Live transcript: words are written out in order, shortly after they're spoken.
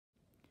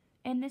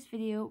In this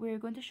video, we are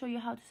going to show you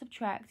how to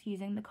subtract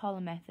using the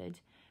column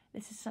method.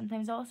 This is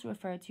sometimes also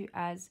referred to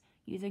as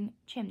using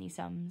chimney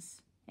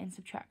sums in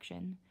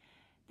subtraction.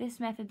 This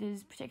method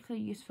is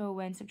particularly useful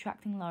when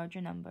subtracting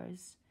larger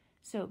numbers.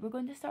 So we're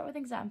going to start with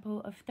an example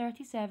of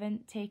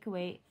 37 take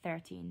away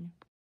 13.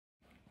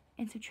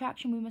 In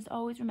subtraction, we must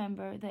always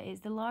remember that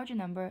it's the larger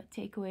number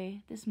take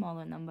away the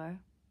smaller number.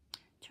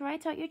 To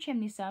write out your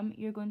chimney sum,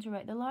 you're going to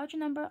write the larger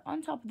number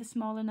on top of the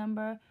smaller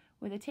number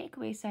with a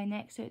takeaway sign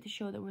next to it to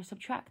show that we're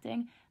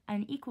subtracting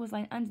and an equals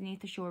line underneath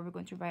to show where we're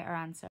going to write our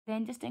answer.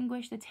 Then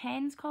distinguish the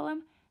tens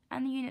column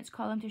and the units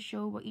column to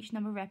show what each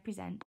number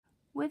represents.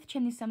 With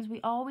chimney sums, we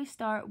always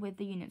start with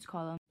the units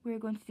column. We're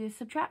going to do a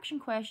subtraction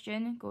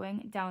question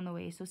going down the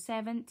way. So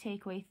 7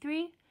 take away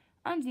 3.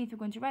 Underneath we're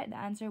going to write the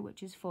answer,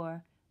 which is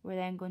 4. We're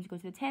then going to go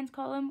to the tens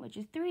column, which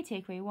is 3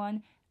 take away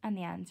 1, and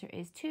the answer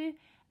is 2.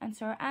 And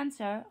so our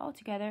answer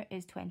altogether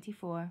is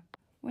 24.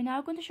 We're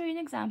now going to show you an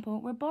example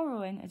where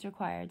borrowing is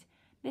required.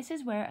 This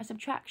is where a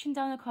subtraction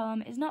down a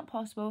column is not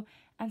possible,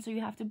 and so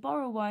you have to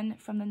borrow 1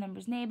 from the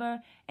number's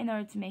neighbour in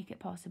order to make it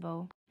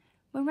possible.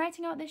 When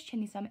writing out this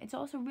chimney sum, it's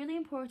also really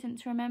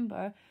important to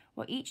remember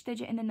what each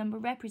digit in the number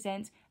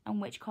represents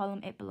and which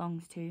column it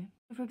belongs to.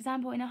 For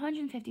example, in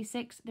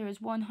 156 there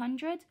is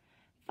 100,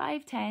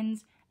 5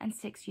 tens and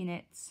 6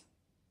 units.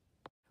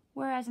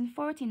 Whereas in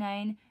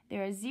 49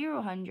 there are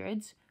 0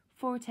 hundreds,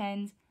 4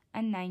 tens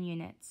and 9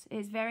 units. It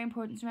is very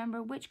important to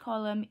remember which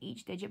column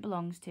each digit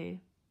belongs to.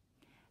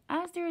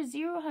 As there are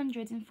 0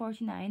 hundreds in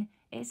 49,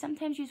 it is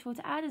sometimes useful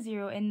to add a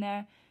 0 in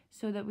there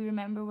so that we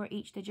remember where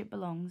each digit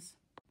belongs.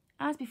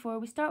 As before,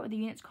 we start with the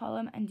units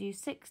column and do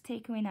 6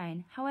 take away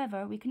 9.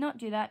 However, we cannot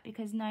do that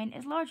because 9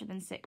 is larger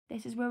than 6.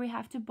 This is where we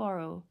have to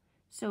borrow.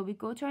 So we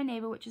go to our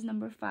neighbour, which is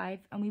number 5,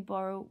 and we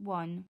borrow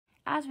 1.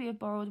 As we have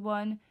borrowed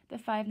 1, the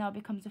 5 now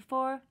becomes a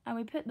 4, and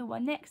we put the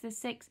 1 next to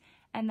 6,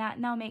 and that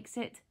now makes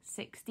it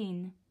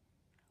 16.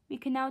 We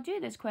can now do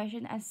this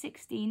question as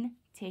 16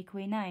 take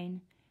away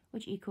 9,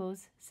 which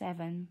equals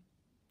 7.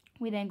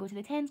 We then go to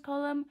the tens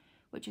column,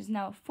 which is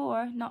now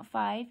 4, not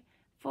 5.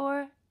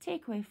 4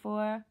 take away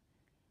 4,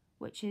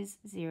 which is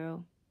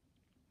 0.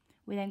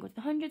 We then go to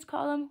the hundreds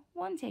column.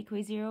 1 take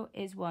away 0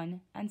 is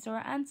 1, and so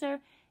our answer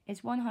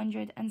is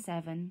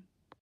 107.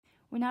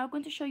 We're now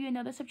going to show you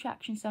another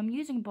subtraction sum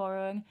using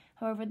borrowing.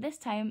 However, this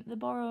time the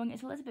borrowing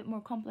is a little bit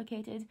more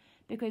complicated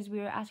because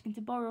we are asking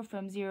to borrow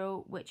from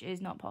 0, which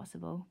is not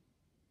possible.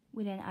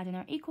 We then add in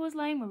our equals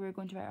line where we're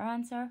going to write our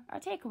answer, our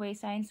takeaway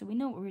sign so we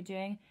know what we're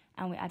doing,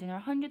 and we add in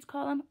our hundreds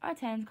column, our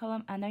tens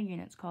column and our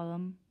units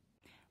column.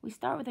 We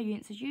start with our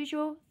units as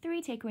usual.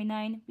 3 take away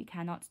 9 we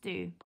cannot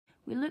do.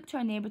 We look to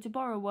our neighbour to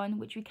borrow 1,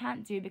 which we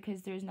can't do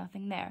because there is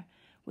nothing there.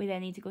 We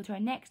then need to go to our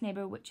next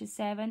neighbour, which is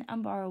 7,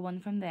 and borrow 1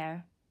 from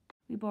there.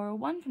 We borrow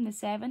 1 from the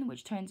 7,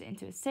 which turns it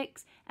into a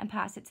 6, and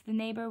pass it to the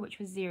neighbour, which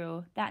was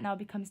 0. That now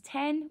becomes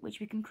 10, which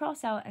we can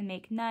cross out and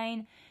make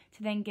 9,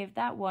 to then give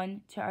that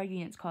 1 to our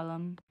units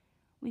column.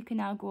 We can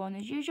now go on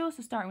as usual,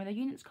 so starting with our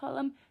units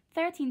column,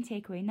 13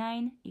 take away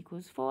 9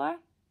 equals 4.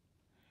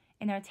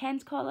 In our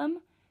tens column,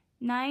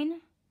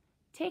 9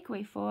 take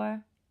away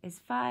 4 is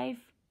 5.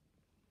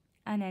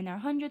 And in our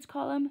hundreds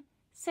column,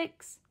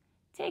 6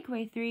 take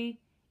away 3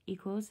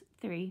 equals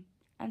 3.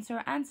 And so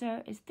our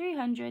answer is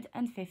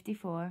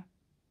 354.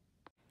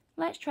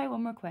 Let's try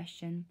one more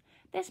question.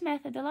 This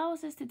method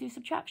allows us to do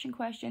subtraction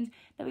questions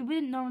that we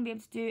wouldn't normally be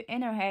able to do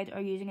in our head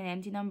or using an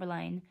empty number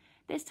line.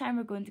 This time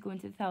we're going to go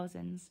into the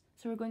thousands.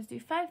 So we're going to do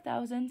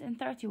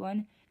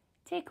 5,031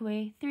 take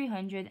away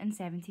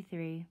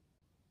 373.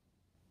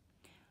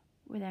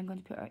 We're then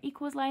going to put our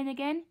equals line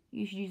again.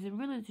 You should use a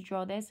ruler to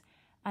draw this,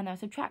 and our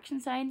subtraction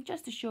sign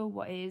just to show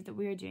what it is that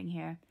we are doing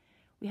here.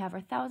 We have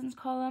our thousands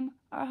column,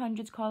 our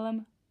hundreds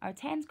column, our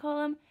tens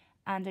column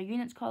and our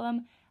units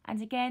column,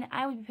 and again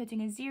I would be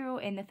putting a 0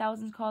 in the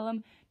thousands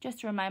column just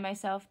to remind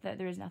myself that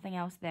there is nothing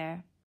else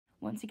there.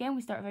 Once again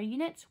we start with our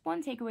units.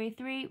 1 take away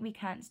 3 we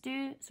can't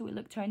do, so we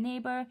look to our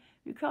neighbour,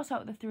 we cross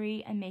out the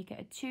 3 and make it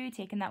a 2,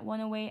 taking that 1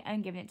 away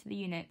and giving it to the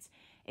units.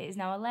 It is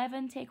now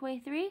 11 take away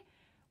 3,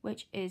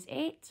 which is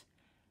 8.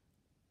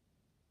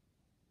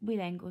 We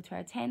then go to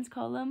our tens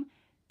column.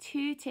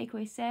 2 take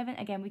away 7,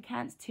 again we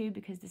can't do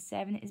because the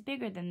 7 is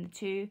bigger than the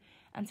 2,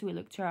 and so we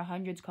look to our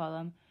hundreds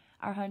column.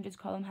 Our hundreds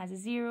column has a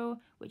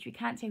 0, which we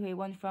can't take away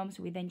 1 from,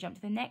 so we then jump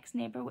to the next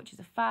neighbour, which is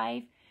a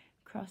 5,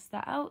 cross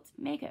that out,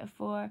 make it a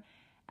 4,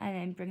 and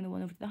then bring the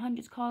 1 over to the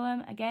hundreds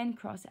column, again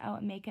cross it out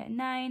and make it a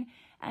 9,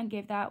 and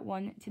give that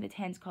 1 to the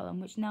tens column,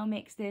 which now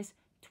makes this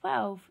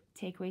 12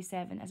 take away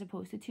 7 as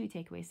opposed to 2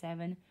 take away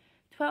 7.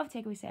 12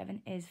 take away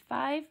 7 is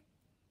 5.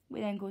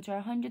 We then go to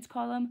our hundreds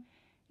column.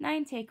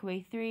 9 take away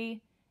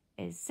 3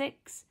 is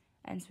 6,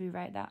 and so we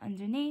write that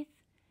underneath.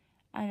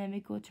 And then we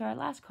go to our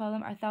last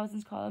column, our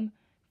thousands column.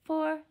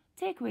 4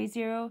 take away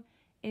 0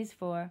 is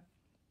 4,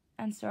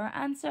 and so our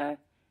answer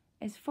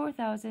is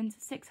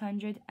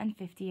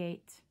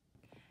 4,658.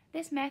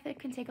 This method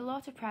can take a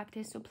lot of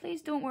practice, so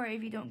please don't worry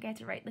if you don't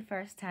get it right the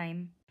first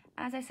time.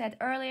 As I said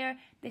earlier,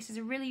 this is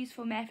a really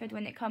useful method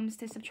when it comes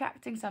to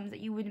subtracting sums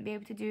that you wouldn't be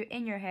able to do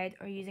in your head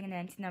or using an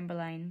empty number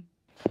line.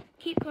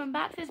 Keep coming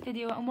back to this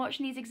video and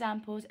watching these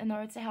examples in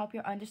order to help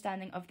your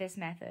understanding of this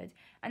method.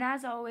 And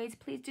as always,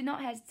 please do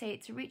not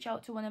hesitate to reach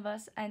out to one of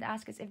us and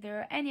ask us if there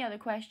are any other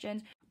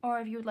questions or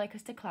if you would like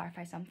us to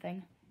clarify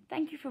something.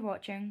 Thank you for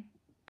watching.